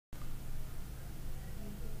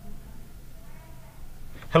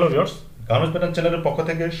Hello viewers, garments pattern চ্যানেলের পক্ষ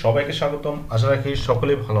থেকে সবাইকে স্বাগতম। আশা রাখি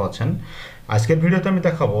সকলেই ভালো আছেন। আজকের ভিডিওতে আমি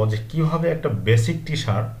দেখাবো যে কিভাবে একটা বেসিক টি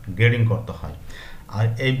শার্ট গ্রেডিং করতে হয়। আর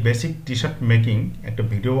এই বেসিক টি শার্ট মেকিং একটা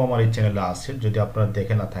ভিডিও আমার এই চ্যানেলে আছে, যদি আপনারা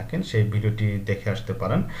দেখে না থাকেন সেই ভিডিওটি দেখে আসতে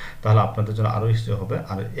পারেন, তাহলে আপনাদের জন্য আরও ইজি হবে।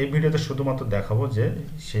 আর এই ভিডিওতে শুধুমাত্র দেখাবো যে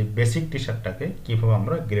সেই বেসিক টি শার্টটাকে কীভাবে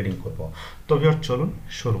আমরা গ্রেডিং করব। তো ভিউয়ার্স, চলুন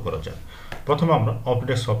শুরু করা যাক। প্রথমে আমরা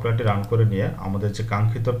অপটিটেক্স সফটওয়্যারটি রান করে নিয়ে আমাদের যে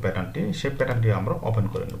কাঙ্ক্ষিত প্যাটার্নটি, সেই প্যাটার্নটি আমরা ওপেন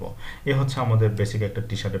করে নেব। এই হচ্ছে আমাদের বেসিক একটা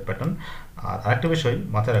টি শার্টের প্যাটার্ন। আর আরেকটা বিষয়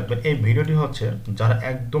মাথায় রাখবেন, এই ভিডিওটি হচ্ছে যারা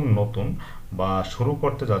একদম নতুন বা শুরু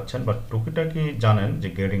করতে যাচ্ছেন বা টুকিটাকি জানেন যে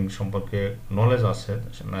গ্রেডিং সম্পর্কে নলেজ আছে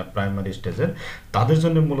প্রাইমারি স্টেজের, তাদের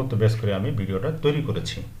জন্য মূলত বেস করে আমি ভিডিওটা তৈরি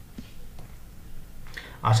করেছি।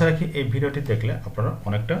 আশা রাখি এই ভিডিওটি দেখলে আপনারা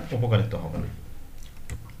অনেকটা উপকারিত হবেন।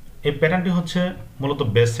 এই প্যাটার্নটি হচ্ছে মূলত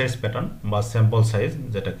বেস সাইজ প্যাটার্ন বা স্যাম্পল সাইজ,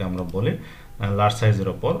 যেটাকে আমরা বলি লার্জ সাইজের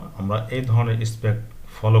ওপর আমরা এই ধরনের স্পেক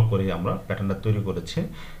ফলো করে আমরা প্যাটার্নটা তৈরি করেছি।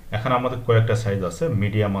 এখানে আমাদের কয়েকটা সাইজ আছে,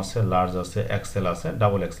 মিডিয়াম আছে, লার্জ আছে, এক্সেল আছে,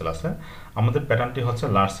 ডাবল এক্সেল আছে। আমাদের প্যাটার্নটি হচ্ছে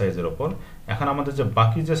লার্জ সাইজের ওপর। এখন আমাদের যে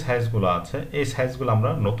বাকি যে সাইজগুলো আছে, এই সাইজগুলো আমরা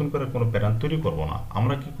নতুন করে কোনো প্যাটার্ন তৈরি করব না।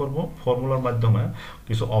 আমরা কি করব, ফর্মুলার মাধ্যমে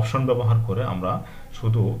কিছু অপশন ব্যবহার করে আমরা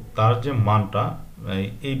শুধু তার যে মানটা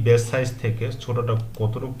এই বেস সাইজ থেকে ছোটটা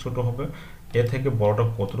কতটুকু ছোট হবে, এ থেকে বড়টা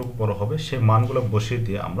কতটুকু বড় হবে, সেই মানগুলো বসিয়ে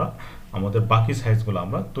দিয়ে আমরা আমাদের বাকি সাইজগুলো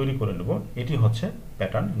আমরা তৈরি করে নেব। এটি হচ্ছে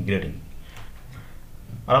প্যাটার্ন গ্রেডিং।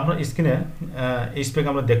 আর আমরা স্ক্রিনে এই স্পেক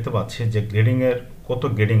আমরা দেখতে পাচ্ছি যে গ্রেডিংয়ের কত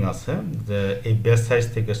গ্রেডিং আছে, যে এই বেস সাইজ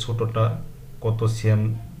থেকে ছোটটা কত সিএম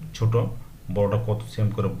ছোট, বড়টা কত সিএম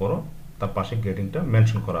করে বড়, তার পাশে গ্রেডিংটা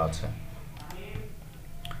মেনশন করা আছে।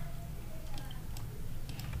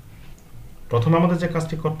 প্রথমে আমাদের যে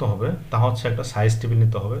কাজটি করতে হবে তা হচ্ছে একটা সাইজ টেবিল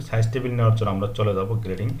নিতে হবে। সাইজ টেবিল নেওয়ার জন্য আমরা চলে যাব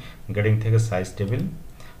গ্রেডিং থেকে সাইজ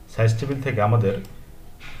টেবিল থেকে আমাদের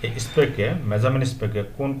এই স্পেকে মেজারমেন্ট স্পেকে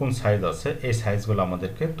কোন কোন সাইজ আছে, এই সাইজগুলো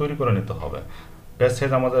আমাদেরকে তৈরি করে নিতে হবে। বেস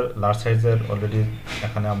সাইজ আমাদের লার্জ সাইজের অলরেডি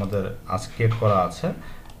এখানে আমাদের ক্রিয়েট করা আছে।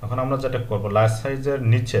 এখন আমরা যেটা করব, লার্জ সাইজের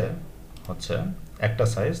নিচে হচ্ছে একটা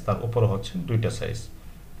সাইজ, তার উপরে হচ্ছে দুইটা সাইজ।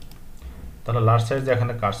 তাহলে লার্জ সাইজ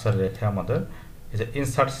এখানে কার্সার রেখে আমাদের এই যে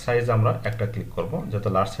ইনসার্ট সাইজ আমরা একটা ক্লিক করব, যেহেতু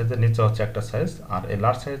লার্জ সাইজের নিচে হচ্ছে একটা সাইজ আর এই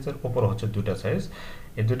লার্জ সাইজের উপরে হচ্ছে দুইটা সাইজ।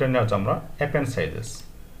 এই দুইটা নেওয়ার জন্য আমরা অ্যাপেন্ড সাইজেস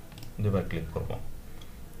দুইবার ক্লিক করব।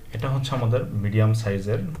 এটা হচ্ছে আমাদের মিডিয়াম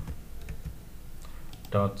সাইজের,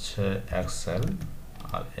 এটা হচ্ছে এক্সেল,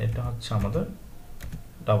 আর এটা হচ্ছে আমাদের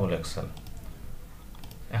ডাবল এক্সেল।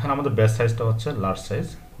 এখন আমাদের বেস সাইজটা হচ্ছে লার্জ সাইজ,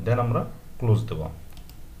 দেন আমরা ক্লোজ দেব।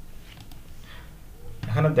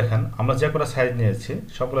 এখানে দেখেন আমরা যে কটা সাইজ নিয়েছি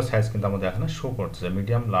সবগুলো সাইজ কিন্তু আমাদের এখানে শো করছে,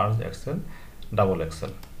 medium, large, Excel, double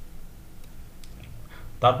XL.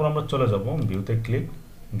 তারপর আমরা চলে যাব ভিউতে ক্লিক,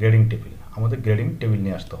 গ্রেডিং টেবিল। আমাদের গ্রেডিং টেবিল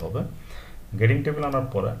নিয়ে আসতে হবে। গ্রেডিং টেবিল আনার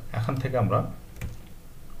পরে এখান থেকে আমরা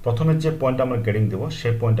প্রথমে যে পয়েন্টে আমরা গ্রেডিং দেবো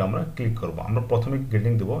সেই পয়েন্টে আমরা ক্লিক করব। আমরা প্রথমে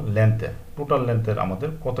গ্রেডিং দেবো লেন্থে, টোটাল লেন্থের আমাদের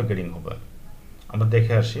কত গ্রেডিং হবে আমরা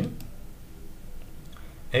দেখে আসি।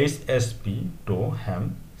 HSP টু হ্যাম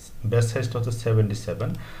বেস সাইজটা হচ্ছে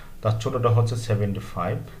 77, তার ছোটোটা হচ্ছে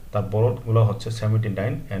 75, তার বড়গুলো হচ্ছে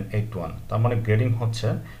 79 and 81। তার মানে গ্রেডিং হচ্ছে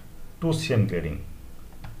 2 cm গ্রেডিং।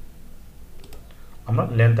 আমরা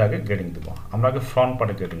লেন্থ আগে গ্রেডিং দেবো, আমরা আগে ফ্রন্ট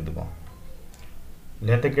পার্টে গ্রেডিং দেবো।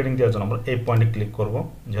 লেন্থে গ্রেডিং দেওয়ার জন্য আমরা এই পয়েন্টে ক্লিক করব,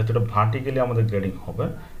 যেহেতু এটা ভার্টিক্যালি আমাদের গ্রেডিং হবে।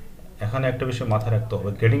 এখানে একটা বিষয় মাথায় রাখতে হবে,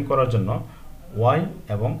 গ্রেডিং করার জন্য ওয়াই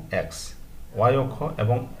এবং এক্স, ওয়াই অক্ষ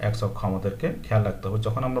এবং এক্স অক্ষ আমাদেরকে খেয়াল রাখতে হবে।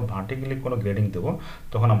 যখন আমরা ভার্টিক্যালি কোনো গ্রেডিং দেব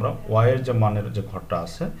তখন আমরা ওয়াইয়ের যে মানের যে ঘরটা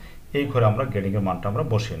আছে এই ঘরে আমরা গ্রেডিংয়ের মানটা আমরা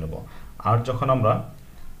বসিয়ে নেব। আর যখন আমরা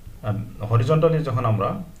হরিজন্টালি যখন আমরা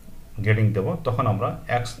গ্রেডিং দেব তখন আমরা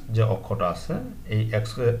এক্স যে অক্ষটা আছে এই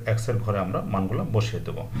এক্সের ঘরে আমরা মানগুলো বসিয়ে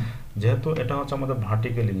দেব। যেহেতু এটা হচ্ছে আমাদের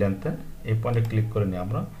ভার্টিক্যালি লেন্থে, এই পয়েন্টে ক্লিক করে নিয়ে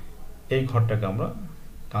আমরা এই ঘরটাকে আমরা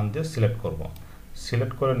টান দিয়ে সিলেক্ট করব।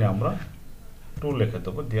 সিলেক্ট করে নিয়ে আমরা 2 লিখে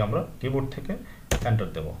দেবো, দিয়ে আমরা কিবোর্ড থেকে এন্টার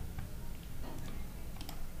দেব।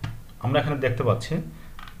 আমরা এখানে দেখতে পাচ্ছি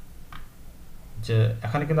যে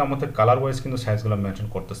এখানে কিন্তু আমাদের কালার ওয়াইজ কিন্তু সাইজগুলো মেনশন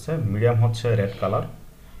করতেছে। মিডিয়াম হচ্ছে রেড কালার,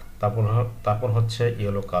 তারপর হচ্ছে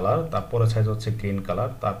ইয়েলো কালার, তারপরে সাইজ হচ্ছে গ্রিন কালার,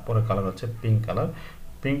 তারপরে কালার হচ্ছে পিঙ্ক কালার।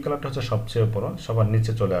 পিঙ্ক কালারটা হচ্ছে সবচেয়ে বড়, সবার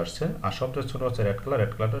নিচে চলে আসছে, আর সবচেয়ে ছোট হচ্ছে রেড কালার।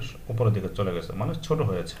 রেড কালারটা উপরের দিকে চলে গেছে, মানে ছোট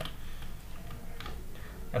হয়েছে।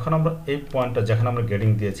 এখন আমরা এই পয়েন্টটা যেখানে আমরা গ্রেডিং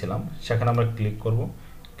দিয়েছিলাম সেখানে আমরা ক্লিক করব।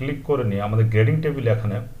 ক্লিক করে নিয়ে আমাদের গ্রেডিং টেবিলে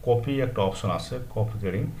এখানে কপি একটা অপশন আছে, কপি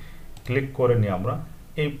গ্রেডিং। ক্লিক করে নিয়ে আমরা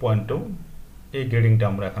এই পয়েন্টেও এই গ্রেডিংটা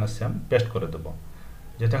আমরা এখানে সেম পেস্ট করে দেব।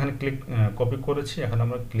 যেটা এখানে কপি করেছি এখানে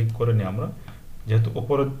আমরা ক্লিক করে নিয়ে আমরা যেহেতু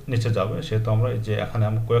উপরে নিচে যাবে সেহেতু আমরা এই যে এখানে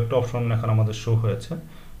কয়েকটা অপশন এখানে আমাদের শো হয়েছে,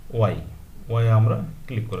 ওয়াই আমরা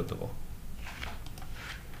ক্লিক করে দেব।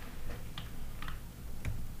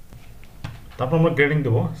 তারপর আমরা গ্রেডিং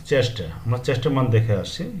দেব চেস্টে। আমরা চেস্টের মান দেখে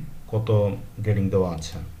আসি কত গ্রেডিং দেওয়া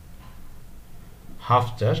আছে। হাফ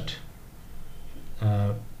চেস্ট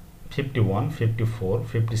 51, 54,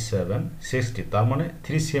 57, 60, তার মানে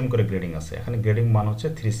 3 cm করে গ্রেডিং আছে। এখানে গ্রেডিং মান হচ্ছে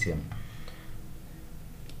 3 cm।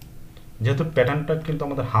 যেহেতু প্যাটার্নটা কিন্তু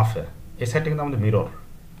আমাদের হাফে, এই সাইডটা কিন্তু আমাদের মিরর,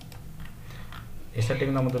 এই সাইডটা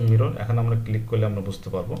কিন্তু আমাদের মিরর। এখানে আমরা ক্লিক করলে আমরা বুঝতে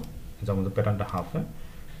পারবো যে আমাদের প্যাটার্নটা হাফে,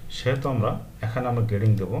 সেহেতু আমরা এখানে আমরা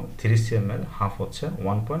গ্রেডিং দেবো 3 cm এর হাফ হচ্ছে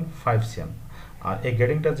 1.5 cm। আর এই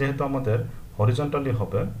গ্রেডিংটা যেহেতু আমাদের হরিজন্টালি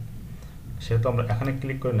হবে, সেহেতু আমরা এখানে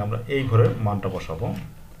ক্লিক করে নিয়ে আমরা এই ঘরের মানটা বসাবো।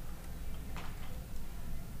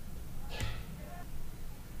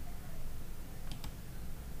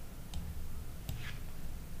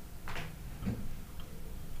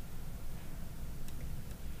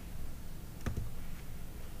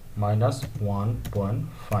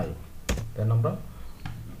 -1.5, দেন আমরা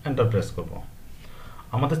এন্টার প্রেস করব।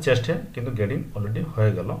 আমাদের চেস্টে কিন্তু গ্রেডিং অলরেডি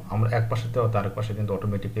হয়ে গেল। আমরা এক পাশে দেওয়া তার এক পাশে কিন্তু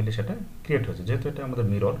অটোমেটিক্যালি সেটা ক্রিয়েট হয়েছে, যেহেতু এটা আমাদের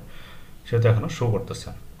মিরর সেহেতু এখনো শো করতেছে।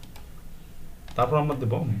 তারপর আমরা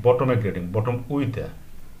দেব বটমে গ্রেডিং, বটম উইথে।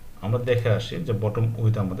 আমরা দেখে আসি যে বটম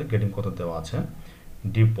উইথে আমাদের গ্রেডিং কত দেওয়া আছে।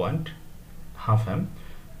 ডি পয়েন্ট হাফ এম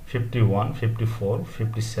 51, 54,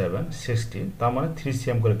 57, 60, তার মানে 3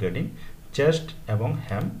 cm করে গ্রেডিং। চেস্ট এবং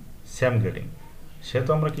হ্যাম সেম গ্রেডিং, সেহেতু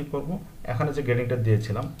আমরা কি করব, এখানে যে গ্রেডিংটা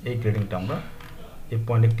দিয়েছিলাম এই গ্রেডিংটা আমরা এই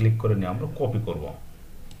পয়েন্টে ক্লিক করে নিয়ে আমরা কপি করব।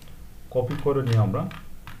 কপি করে নিয়ে আমরা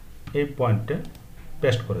এই পয়েন্টে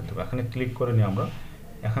পেস্ট করে দেবো। এখানে ক্লিক করে নিয়ে আমরা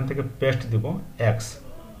এখান থেকে পেস্ট দিব এক্স,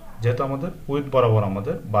 যেহেতু আমাদের উইথ বরাবর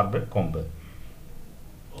আমাদের বাড়বে কমবে।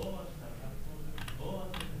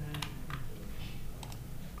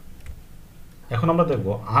 এখন আমরা দেখব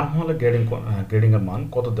আর্ম হোলে গ্রেডিং এর মান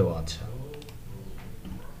কত দেওয়া আছে।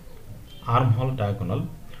 আর্ম হোল ডায়াগোনাল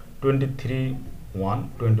 23, 1,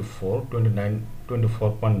 24, 29,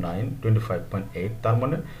 24.9, 25.8, তার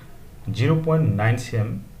মানে 0.9 cm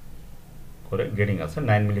করে গ্রেডিং আছে,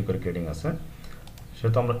 9 মিলি করে গ্রেডিং আছে।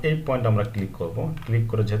 সেহেতু আমরা এই পয়েন্ট আমরা ক্লিক করব। ক্লিক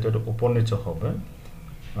করে যেহেতু এটা উপর নিচে হবে,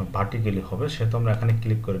 ভার্টিক্যালি হবে, সেহেতু আমরা এখানে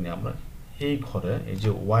ক্লিক করে নিয়ে আমরা এই ঘরে এই যে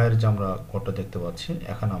ওয়ার যে আমরা কোডটা দেখতে পাচ্ছি,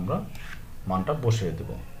 এখানে আমরা মানটা বসিয়ে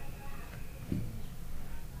দেব।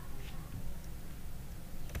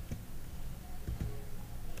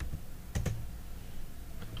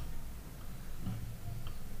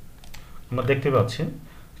 আমরা দেখতে পাচ্ছি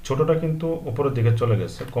ছোটটা কিন্তু উপরের দিকে চলে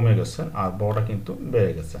গেছে, কমে গেছে, আর বড়টা কিন্তু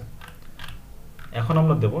বেড়ে গেছে। এখন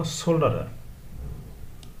আমরা দেব শোল্ডারে।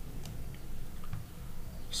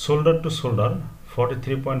 শোল্ডার টু শোল্ডার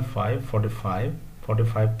 43.5, 45,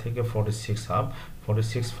 45 থেকে 46 হাফ,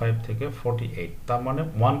 46.5 থেকে 48, তার মানে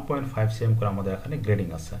 1.5 cm করে আমাদের এখানে গ্রেডিং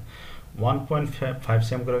আছে। 1.5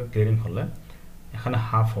 cm করে গ্রেডিং হলে এখানে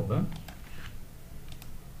হাফ হবে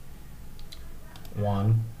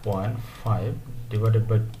 1.5 ডিভাইডেড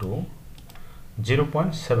বাই 2,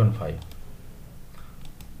 0.75,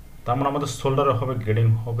 তার মানে আমাদের শোল্ডারে হবে গ্রেডিং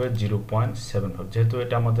হবে 0.75। যেহেতু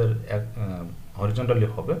এটা আমাদের হরিজন্টালি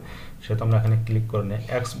হবে, সেহেতু আমরা এখানে ক্লিক করে নিয়ে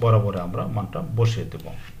এক্স বরাবরে আমরা মানটা বসিয়ে দেব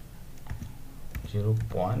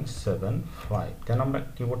 0.75, দেন আমরা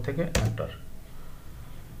কিবোর্ড থেকে এন্টার।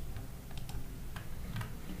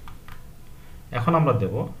 এখন আমরা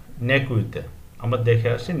দেব নেক উইথে। আমরা দেখে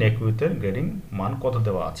আসি নেক উইথের গ্রেডিং মান কত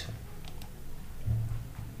দেওয়া আছে।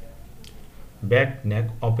 ব্যাক নেক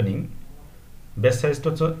ওপেনিং বেস সাইজটা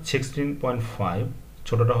হচ্ছে 16.5,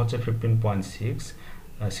 ছোটটা হচ্ছে 15.6,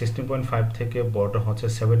 16.5 থেকে বড়টা হচ্ছে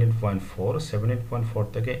 17.4, 17.4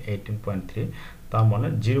 থেকে 18.3, তার মানে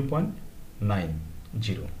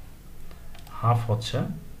 0.90। হাফ হচ্ছে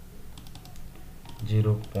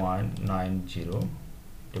 0.90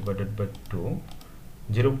 ডিভাইডেড বাই 2,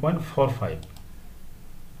 0.45,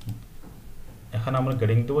 এখানে আমরা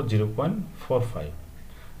গ্রেডিং দেবো 0.45।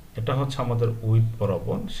 এটা হচ্ছে আমাদের উইথ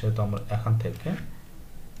বরাবর, সেহেতু আমরা এখান থেকে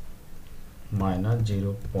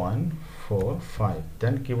 -0.45,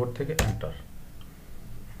 দেন কিবোর্ড থেকে এন্টার।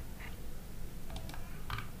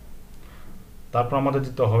 তারপর আমাদের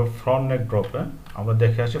দিতে হবে ফ্রন্ট নেক ড্রপে। আমরা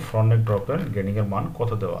দেখে আসি ফ্রন্ট নেক ড্রপের গ্রেডিং এর মান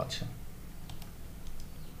কত দেওয়া আছে।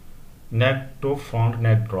 নেক টু ফ্রন্ট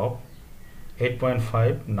নেক ড্রপ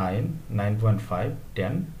 8.5, 9, 9.5,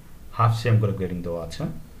 10, হাফ cm করে গ্রেডিং দেওয়া আছে।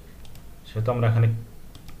 সেহেতু আমরা এখানে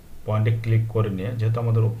পয়েন্টে ক্লিক করে নিয়ে, যেহেতু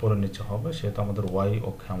আমাদের উপরে নিচে হবে, সেহেতু আমাদের ওয়াই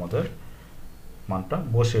অক্ষে আমাদের মানটা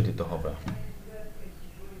বসিয়ে দিতে হবে।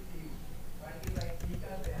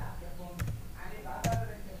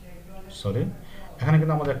 সরি, এখানে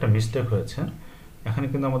কিন্তু আমাদের একটা মিস্টেক হয়েছে। এখানে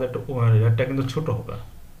কিন্তু আমাদের একটা রেডটা কিন্তু ছোট হবে,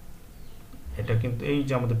 এটা কিন্তু এই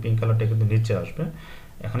যে আমাদের পিঙ্ক কালারটা কিন্তু নিচে আসবে।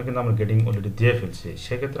 এখানে কিন্তু আমরা গ্রেডিং অলরেডি দিয়ে ফেলছি,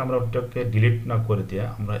 সেক্ষেত্রে আমরা ওটাকে ডিলিট না করে দিয়ে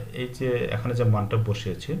আমরা এই যে এখানে যে মানটা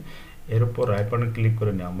বসিয়েছি এর উপর রাইট বাটন ক্লিক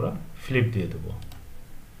করে নিয়ে আমরা ফ্লিপ দিয়ে দেব।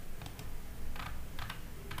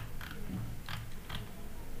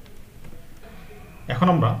 এখন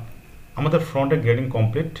আমরা আমাদের ফ্রন্টে গ্রেডিং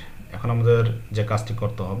কমপ্লিট। এখন আমাদের যে কাজটি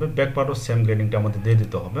করতে হবে, ব্যাক পার্টও সেম গ্রেডিংটা আমাদের দিয়ে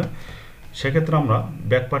দিতে হবে। সেক্ষেত্রে আমরা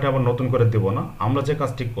ব্যাক পার্টে আবার নতুন করে দেব না, আমরা যে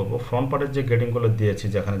কাজটি করব ফ্রন্ট পার্টের যে গ্রেডিংগুলো দিয়েছি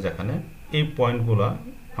যেখানে যেখানে এই পয়েন্টগুলো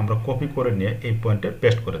আমরা কপি করে নিয়ে এই পয়েন্টে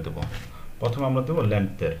পেস্ট করে দেব। প্রথমে আমরা দেব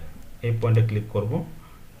লেন্থের, এই পয়েন্টে ক্লিক করব,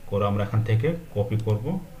 করে আমরা এখান থেকে কপি করব,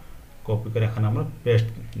 কপি করে এখানে আমরা পেস্ট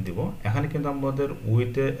দিব। এখানে কিন্তু আমাদের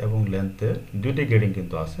উইথে এবং লেন্থে দুইটি গ্রেডিং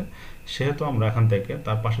কিন্তু আছে, সেহেতু আমরা এখান থেকে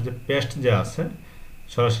তার পাশে যে পেস্ট যে আছে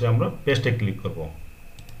সরাসরি আমরা পেস্টে ক্লিক করব।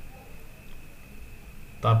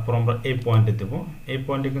 তারপর আমরা এই পয়েন্টে দেব, এই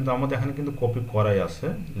পয়েন্টে কিন্তু আমাদের এখানে কিন্তু কপি করাই আছে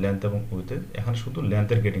লেন্থ এবং উইথে, এখানে শুধু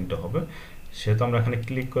লেন্থের গ্রেডিংটা হবে, সেহেতু আমরা এখানে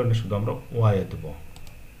ক্লিক করে নিয়ে শুধু আমরা ওয়াই দেব।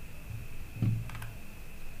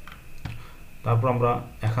 তারপর আমরা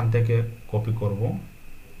এখান থেকে কপি করব,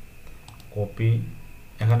 কপি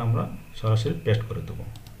এখানে আমরা সরাসরি পেস্ট করে দেব।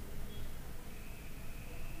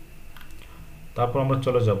 তারপর আমরা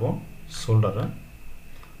চলে যাব শোল্ডারে,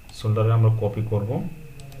 শোল্ডারে আমরা কপি করব,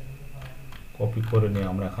 কপি করে নিয়ে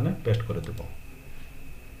আমরা এখানে পেস্ট করে দেব।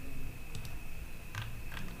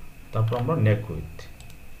 তারপর আমরা নেক উইথ,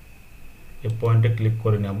 এই পয়েন্টে ক্লিক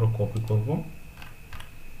করে নিয়ে আমরা কপি করব,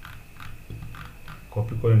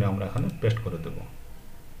 কপি করে নিয়ে আমরা এখানে পেস্ট করে দেব।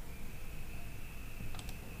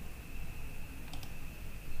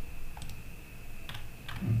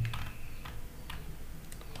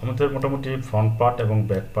 আমাদের মোটামুটি ফ্রন্ট পার্ট এবং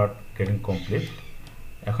ব্যাক পার্ট গ্রেডিং কমপ্লিট।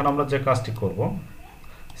 এখন আমরা যে কাজটি করব,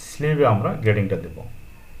 স্লিভে আমরা গ্রেডিংটা দেব।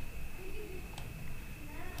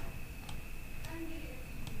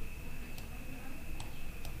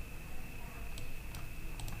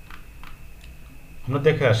 আমরা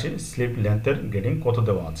দেখে আসি স্লিভ লেন্থের গ্রেডিং কত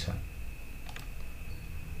দেওয়া আছে।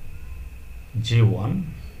 G1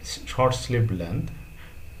 শর্ট স্লিভ লেন্থ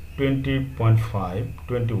 20.5,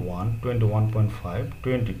 21, 21.5,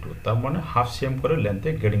 22, তার মানে হাফ সিএম করে লেন্থে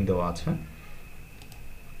গ্রেডিং দেওয়া আছে।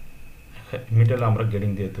 মিডলে আমরা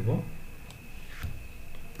গ্রেডিং দিয়ে দেব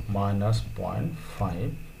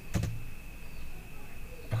 -0.5।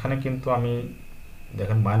 এখানে কিন্তু আমি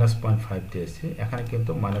দেখেন -0.5 দিয়েছি, এখানে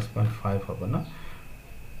কিন্তু -0.5 হবে না,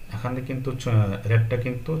 এখানে কিন্তু রেটটা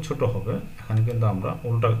কিন্তু ছোট হবে, এখানে কিন্তু আমরা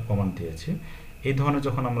উল্টা কমান্ড দিয়েছি। এই ধরনের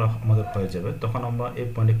যখন আমরা আমাদের হয়ে যাবে তখন আমরা এই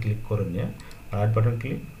পয়েন্টে ক্লিক করে নিয়ে রাইট বাটন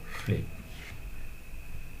ক্লিক ফ্লিপ,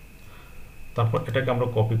 তারপর এটাকে আমরা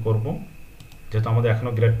কপি করব, যেহেতু আমাদের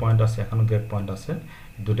এখনো গ্রেড পয়েন্ট আছে, এখনো গ্রেড পয়েন্ট আছে,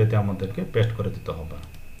 দুটোতে আমাদেরকে পেস্ট করে দিতে হবে।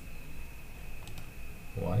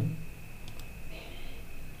 ওয়াই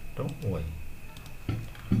তো ওয়াই।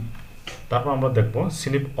 তারপর আমরা দেখব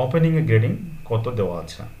স্লিপ ওপেনিং এ গ্রেডিং কত দেওয়া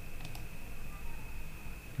আছে।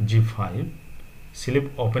 G5 স্লিপ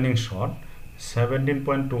ওপেনিং শর্ট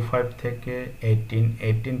 17.25 থেকে 18,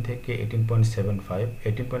 18 থেকে 18.75,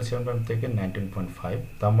 18.75 থেকে 19.5,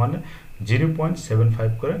 তার মানে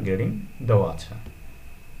 0.75 করে গ্রেডিং দেওয়া আছে।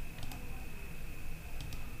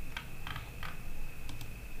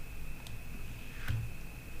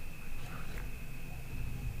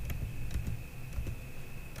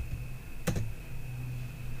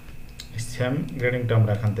 সেম গ্রেডিংটা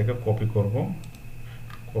আমরা এখান থেকে কপি করব,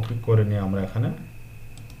 কপি করে নিয়ে আমরা এখানে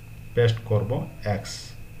পেস্ট করব x।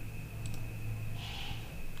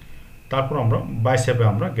 তারপর আমরা বাইসেপে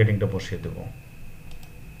আমরা গ্রেডিংটা বসিয়ে দেব।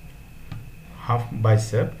 হাফ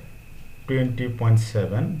বাইসেপ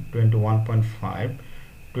 20.7, 21.5,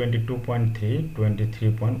 22.3,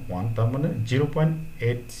 23.1, তার মানে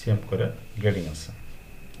 0.8 সিএম করে গ্রেডিং আছে।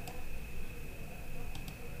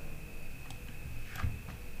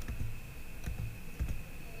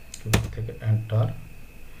 থেকে এন্টার।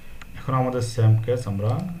 এখন আমাদের সেম কেস,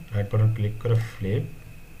 আমরা রাইট বাটন ক্লিক করে ফ্লিপ,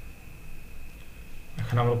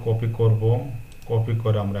 এখানে আমরা কপি করব, কপি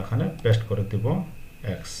করে আমরা এখানে পেস্ট করে দিব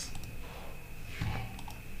x।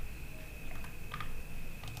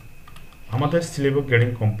 আমাদের স্লিভ গ্রেডিং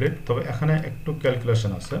কমপ্লিট, তবে এখানে একটু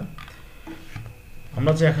ক্যালকুলেশন আছে।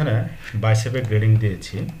 আমরা যে এখানে বাইসেপে গ্রেডিং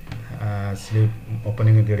দিয়েছি, স্লিভ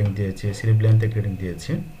ওপেনিংয়ে গ্রেডিং দিয়েছি, স্লিভ লেন্থে গ্রেডিং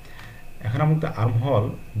দিয়েছি, এখানে আমাদের আর্ম হল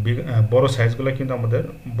বড় সাইজগুলো কিন্তু আমাদের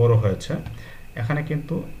বড় হয়েছে, এখানে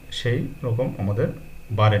কিন্তু সেই রকম আমাদের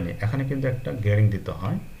বাড়েনি, এখানে কিন্তু একটা গ্রেডিং দিতে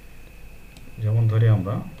হয়। যেমন ধরি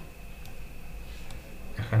আমরা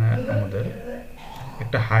এখানে আমাদের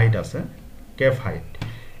একটা হাইট আছে, ক্যাপ হাইট,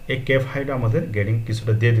 এই ক্যাপ হাইট আমাদের গ্রেডিং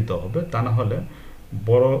কিছুটা দিয়ে দিতে হবে, তা না হলে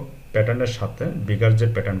বড় প্যাটার্নের সাথে বিগার যে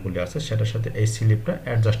প্যাটার্নগুলি আছে সেটার সাথে এই স্লিপটা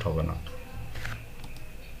অ্যাডজাস্ট হবে না।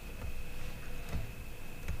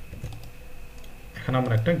 এখানে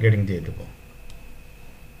আমরা একটা গ্রেডিং দিয়ে দেব।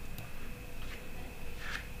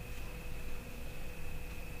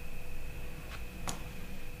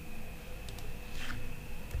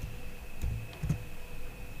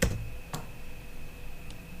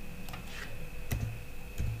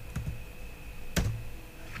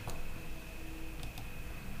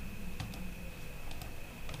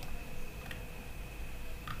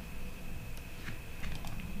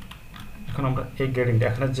 এখন আমরা এই গ্রেডিংটা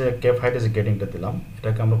এখানে যে কে ফাইলে যে গ্রেডিংটা দিলাম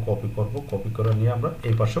এটাকে আমরা কপি করব, কপি করে নিয়ে আমরা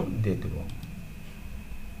এই পাশেও দিয়ে দিব।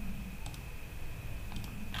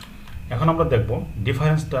 এখন আমরা দেখব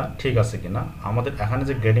ডিফারেন্সটা ঠিক আছে কিনা, আমাদের এখানে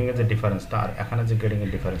যে গ্রেডিংয়ের যে ডিফারেন্সটা আর এখানে যে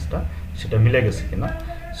গ্রেডিংয়ের ডিফারেন্সটা সেটা মিলে গেছে কিনা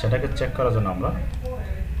সেটাকে চেক করার জন্য আমরা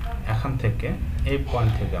এখান থেকে এই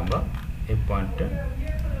পয়েন্ট থেকে আমরা এই পয়েন্টে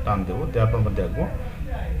টান দেবো, দেওয়ার পর আমরা দেখব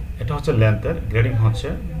এটা হচ্ছে লেন্থের গ্রেডিং হচ্ছে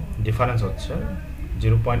ডিফারেন্স হচ্ছে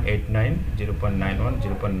 0.89, 0.91,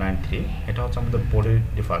 0.93, এটা হচ্ছে আমাদের বডির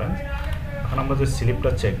ডিফারেন্স। এখন আমরা যে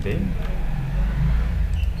স্লিপটা চেক দিই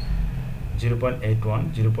 0.81,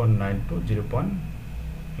 0.92,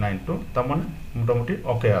 0.92, তার মানে মোটামুটি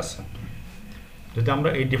ওকে আছে। যদি আমরা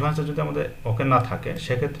এই ডিফারেন্সটা যদি আমাদের ওকে না থাকে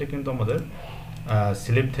সেক্ষেত্রে কিন্তু আমাদের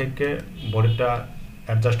স্লিপ থেকে বডিটা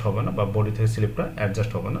অ্যাডজাস্ট হবে না বা বডি থেকে স্লিপটা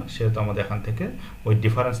অ্যাডজাস্ট হবে না, সেহেতু আমাদের এখান থেকে ওই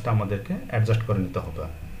ডিফারেন্সটা আমাদেরকে অ্যাডজাস্ট করে নিতে হবে।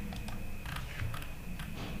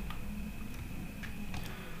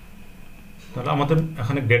 তাহলে আমাদের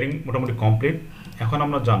এখানে গ্রেডিং মোটামুটি কমপ্লিট। এখন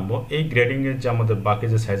আমরা জানবো এই গ্রেডিংয়ের যে আমাদের বাকি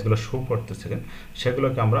যে সাইজগুলো শো করতেছে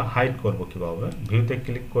সেগুলোকে আমরা হাইড করব কীভাবে। ভিউতে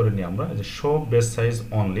ক্লিক করে নিয়ে আমরা যে show base size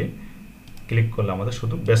only click করলে আমাদের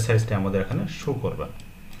শুধু বেস সাইজটা আমাদের এখানে শো করবে।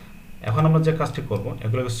 এখন আমরা যে কাজটি করব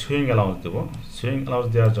এগুলোকে সুইং অ্যালাউন্স দেব। সুইং অ্যালাউন্স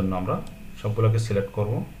দেওয়ার জন্য আমরা সবগুলোকে সিলেক্ট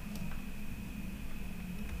করব,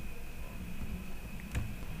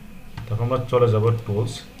 তখন আমরা চলে যাব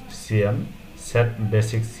tools, CM, set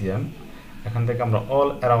basic CM. এখান থেকে আমরা অল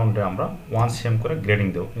অ্যারাউন্ডে আমরা 1 cm করে গ্রেডিং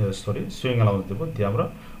দেব, সুইং অ্যালাউন্স দেবো, দিয়ে আমরা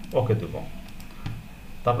ওকে দেব।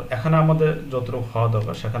 তারপর এখানে আমাদের যতটুকু হওয়া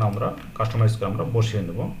দরকার সেখানে আমরা কাস্টমাইজ করে আমরা বসিয়ে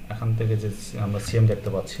নেব। এখান থেকে যে আমরা সিএম দেখতে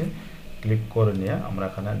পাচ্ছি ক্লিক করে নিয়ে আমরা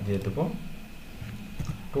এখানে দিয়ে দেব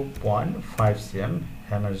 2.5 cm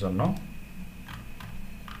হ্যামের জন্য,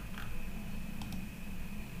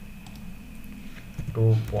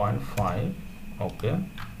 2.5, ওকে।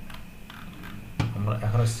 আমরা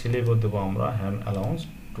এখানে স্লিপও দেবো আমরা হ্যাম অ্যালাউন্স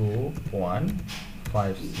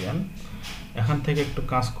 2.5 cm। এখান থেকে একটু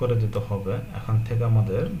কাজ করে দিতে হবে, এখান থেকে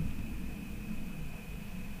আমাদের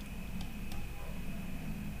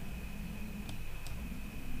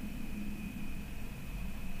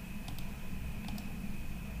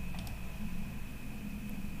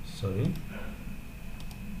সরি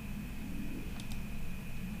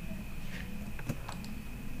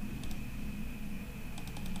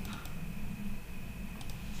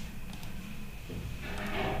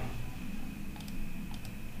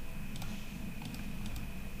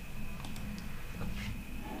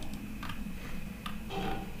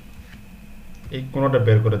এই কোণটা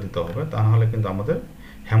বের করে দিতে হবে, তা নাহলে কিন্তু আমাদের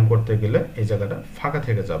হ্যাম করতে গেলে এই জায়গাটা ফাঁকা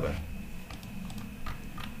থেকে যাবে।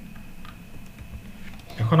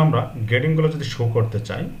 এখন আমরা গ্রেডিংগুলো যদি শো করতে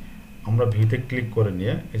চাই আমরা ভিতে ক্লিক করে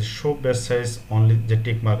নিয়ে এই যে শো বেস সাইজ অনলি যে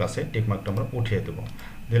টিক মার্ক আছে টিক মার্কটা আমরা উঠিয়ে দেব,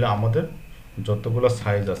 দিলে আমাদের যতগুলো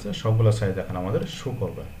সাইজ আছে সবগুলো সাইজ এখানে আমাদের শো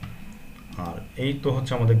করবে। আর এই তো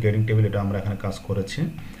হচ্ছে আমাদের গ্রেডিং টেবিল, এটা আমরা এখানে কাজ করেছি।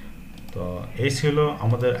 তো এই ছিল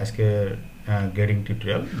আমাদের আজকের গ্রেডিং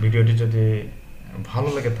টিউটোরিয়াল। ভিডিওটি যদি ভালো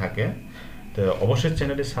লেগে থাকে তো অবশ্যই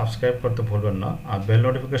চ্যানেলটি সাবস্ক্রাইব করতে ভুলবেন না, আর বেল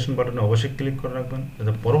নোটিফিকেশন বাটনে অবশ্যই ক্লিক করে রাখবেন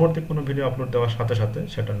যাতে পরবর্তী কোনো ভিডিও আপলোড দেওয়ার সাথে সাথে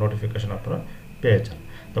সেটা নোটিফিকেশন আপনারা পেয়ে যান।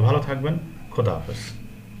 তো ভালো থাকবেন, খোদা হাফেজ।